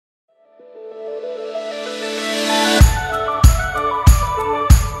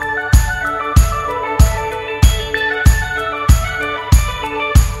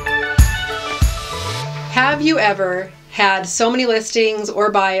ever had so many listings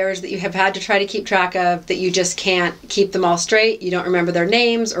or buyers that you have had to try to keep track of that you just can't keep them all straight? You don't remember their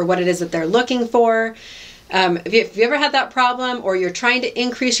names or what it is that they're looking for. If you ever had that problem, or you're trying to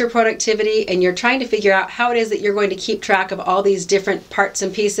increase your productivity and you're trying to figure out how it is that you're going to keep track of all these different parts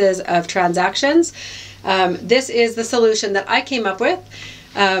and pieces of transactions, this is the solution that I came up with.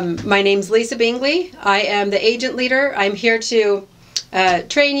 My name's Lisa Bingley. I am the agent leader. I'm here to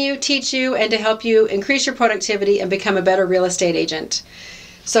train you, teach you, and to help you increase your productivity and become a better real estate agent.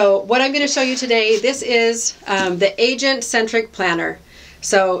 So what I'm going to show you today, this is the agent-centric planner.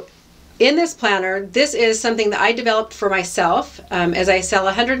 So in this planner, this is something that I developed for myself. As I sell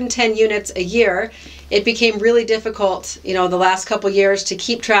 110 units a year, it became really difficult, the last couple years to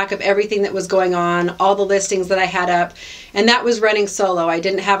keep track of everything that was going on, all the listings that I had up, and that was running solo. I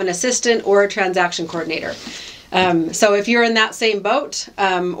didn't have an assistant or a transaction coordinator. So if you're in that same boat,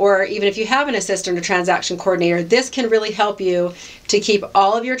 or even if you have an assistant or transaction coordinator, this can really help you to keep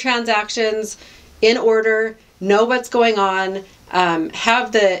all of your transactions in order, know what's going on,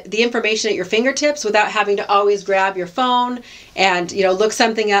 have the information at your fingertips without having to always grab your phone and look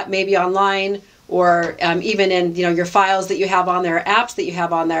something up maybe online, or even in your files that you have on there, apps that you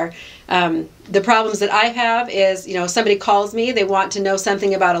have on there. The problems that I have is somebody calls me, they want to know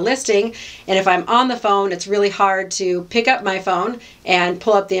something about a listing, and if I'm on the phone, it's really hard to pick up my phone and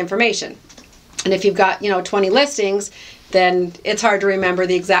pull up the information. And if you've got 20 listings, then it's hard to remember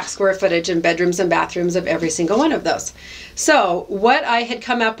the exact square footage and bedrooms and bathrooms of every single one of those. So what I had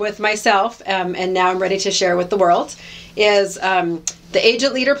come up with myself, and now I'm ready to share with the world, is the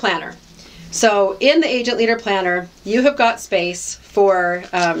Agent Leader Planner. So in the Agent Leader Planner, you have got space for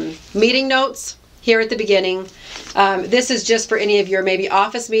meeting notes here at the beginning. This is just for any of your maybe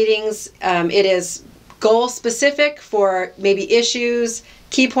office meetings. It is goal specific for maybe issues,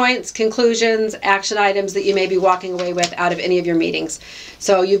 key points, conclusions, action items that you may be walking away with out of any of your meetings.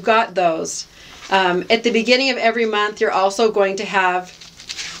 So you've got those. At the beginning of every month, you're also going to have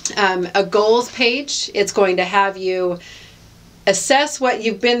a goals page. It's going to have you assess what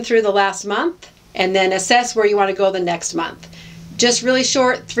you've been through the last month, and then assess where you want to go the next month. Just really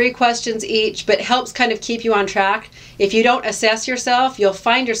short, 3 questions each, but helps kind of keep you on track. If you don't assess yourself, you'll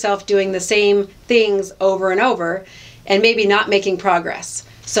find yourself doing the same things over and over and maybe not making progress.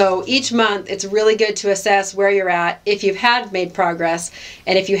 So each month, it's really good to assess where you're at, if you've had made progress,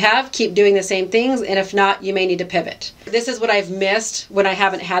 and if you have, keep doing the same things, and if not, you may need to pivot. This is what I've missed when I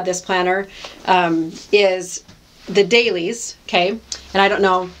haven't had this planner, is the dailies, okay? And I don't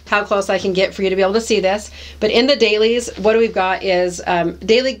know how close I can get for you to be able to see this, but in the dailies, what we've got is a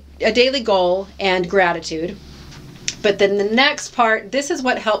daily goal and gratitude. But then the next part, this is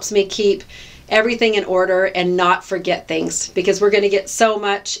what helps me keep everything in order and not forget things, because we're going to get so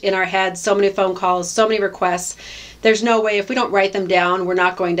much in our heads, so many phone calls, so many requests. There's no way, if we don't write them down, we're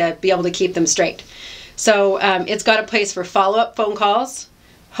not going to be able to keep them straight. So it's got a place for follow-up phone calls,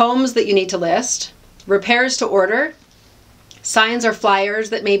 homes that you need to list, repairs to order, signs or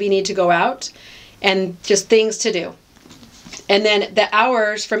flyers that maybe need to go out, and just things to do. And then the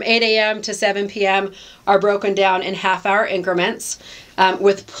hours from 8 a.m. to 7 p.m. are broken down in half-hour increments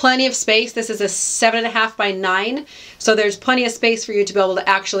with plenty of space. This is a 7.5 by 9, so there's plenty of space for you to be able to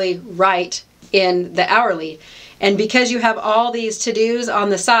actually write in the hourly. And because you have all these to-dos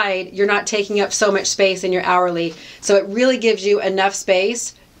on the side, you're not taking up so much space in your hourly. So it really gives you enough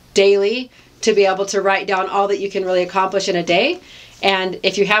space daily to be able to write down all that you can really accomplish in a day. And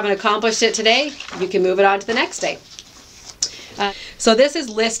if you haven't accomplished it today, you can move it on to the next day. So this is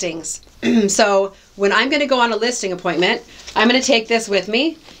listings. So when I'm going to go on a listing appointment, I'm going to take this with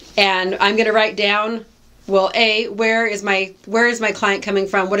me, and I'm going to write down, well, where is my client coming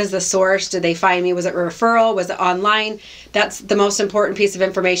from? What is the source? Did they find me? Was it a referral? Was it online? That's the most important piece of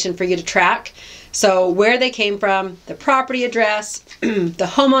information for you to track. So where they came from, the property address, the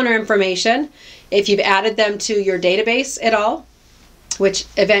homeowner information, if you've added them to your database at all, which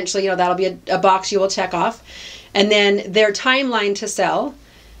eventually, that'll be a box you will check off. And then their timeline to sell,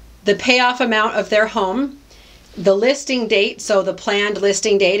 the payoff amount of their home, the listing date, so the planned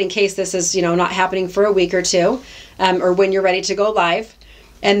listing date in case this is, not happening for a week or two, or when you're ready to go live.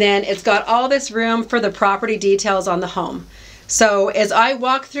 And then it's got all this room for the property details on the home. So as I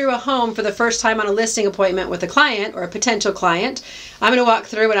walk through a home for the first time on a listing appointment with a client or a potential client, I'm going to walk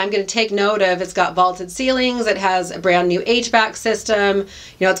through and I'm going to take note of, it's got vaulted ceilings, it has a brand new HVAC system,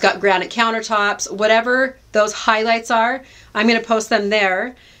 it's got granite countertops, whatever those highlights are, I'm going to post them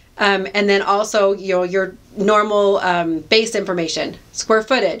there. And then also, your normal base information, square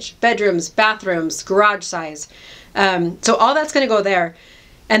footage, bedrooms, bathrooms, garage size. So all that's going to go there.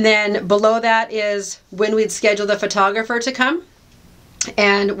 And then below that is when we'd schedule the photographer to come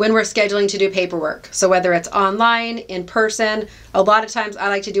and when we're scheduling to do paperwork. So whether it's online, in person, a lot of times I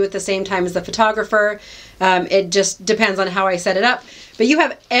like to do it the same time as the photographer. It just depends on how I set it up. But you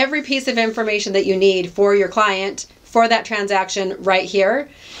have every piece of information that you need for your client for that transaction right here.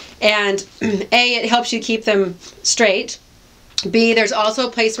 And A, it helps you keep them straight. B, there's also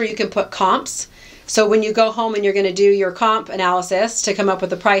a place where you can put comps. So when you go home and you're going to do your comp analysis to come up with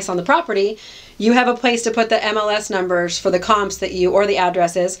the price on the property, you have a place to put the MLS numbers for the comps that you, or the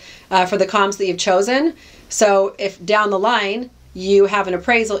addresses for the comps that you've chosen. So if down the line you have an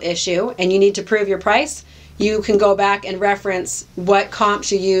appraisal issue and you need to prove your price, you can go back and reference what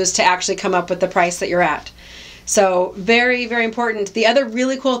comps you use to actually come up with the price that you're at. So very, very important. The other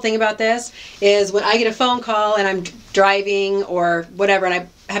really cool thing about this is when I get a phone call and I'm driving or whatever, and I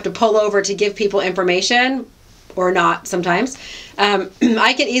have to pull over to give people information, or not sometimes,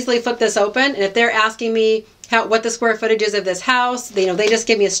 I can easily flip this open. And if they're asking me what the square footage is of this house, they just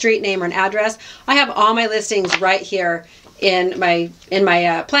give me a street name or an address. I have all my listings right here in my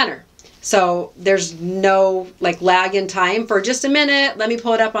planner. So there's no like lag in time for just a minute. Let me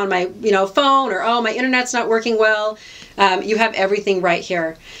pull it up on my phone, or oh, my internet's not working well. You have everything right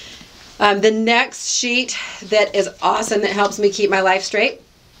here. The next sheet that is awesome that helps me keep my life straight,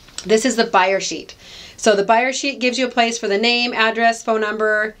 this is the buyer sheet. So the buyer sheet gives you a place for the name, address, phone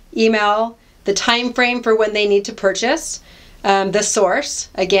number, email, the time frame for when they need to purchase, the source,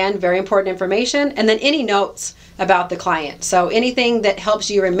 again, very important information, and then any notes about the client. So anything that helps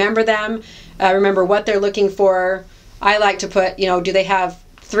you remember them, remember what they're looking for. I like to put, do they have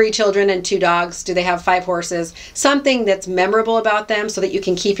 3 children and 2 dogs? Do they have 5 horses? Something that's memorable about them so that you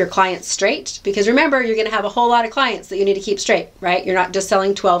can keep your clients straight. Because remember, you're going to have a whole lot of clients that you need to keep straight, right? You're not just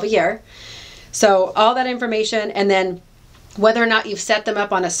selling 12 a year. So all that information, and then whether or not you've set them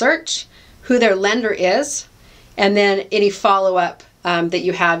up on a search, who their lender is, and then any follow-up that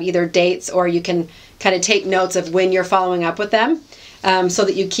you have, either dates, or you can kind of take notes of when you're following up with them, so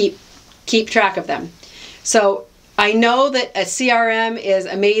that you keep track of them. So I know that a CRM is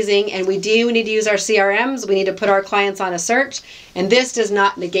amazing, and we do need to use our CRMs. We need to put our clients on a search, and this does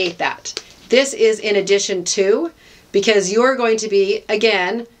not negate that. This is in addition to, because you're going to be,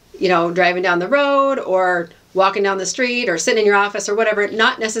 again, driving down the road or walking down the street or sitting in your office or whatever,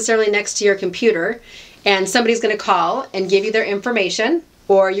 not necessarily next to your computer, and somebody's going to call and give you their information,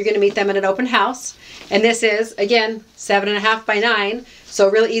 or you're going to meet them at an open house. And this is, again, 7.5 by 9, so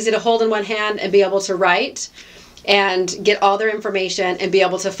really easy to hold in one hand and be able to write and get all their information and be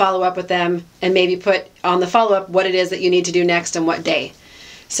able to follow up with them, and maybe put on the follow-up what it is that you need to do next and what day.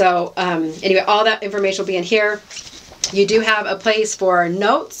 So anyway, all that information will be in here. You do have a place for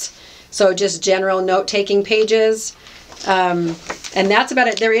notes, so just general note-taking pages. And that's about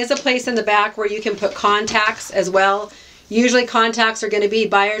it. There is a place in the back where you can put contacts as well. Usually contacts are going to be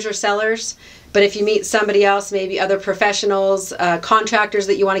buyers or sellers, but if you meet somebody else, maybe other professionals, contractors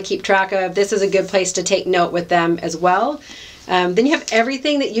that you want to keep track of, this is a good place to take note with them as well. Then you have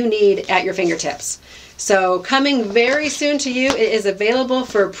everything that you need at your fingertips. So coming very soon to you, it is available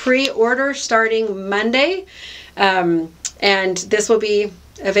for pre-order starting Monday. And this will be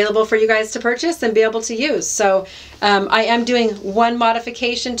available for you guys to purchase and be able to use. So I am doing one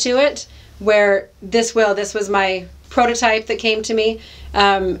modification to it, where this was my prototype that came to me,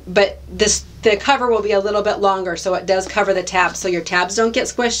 but the cover will be a little bit longer, so it does cover the tabs, so your tabs don't get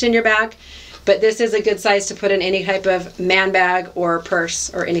squished in your back. But this is a good size to put in any type of man bag or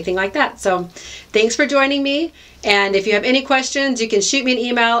purse or anything like that. So thanks for joining me. And if you have any questions, you can shoot me an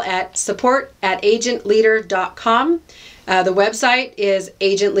email at support@agentleader.com. The website is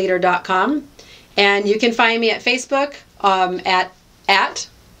agentleader.com. And you can find me at Facebook at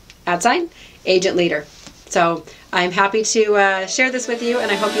 @Agent Leader. So I'm happy to share this with you,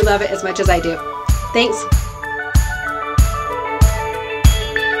 and I hope you love it as much as I do. Thanks.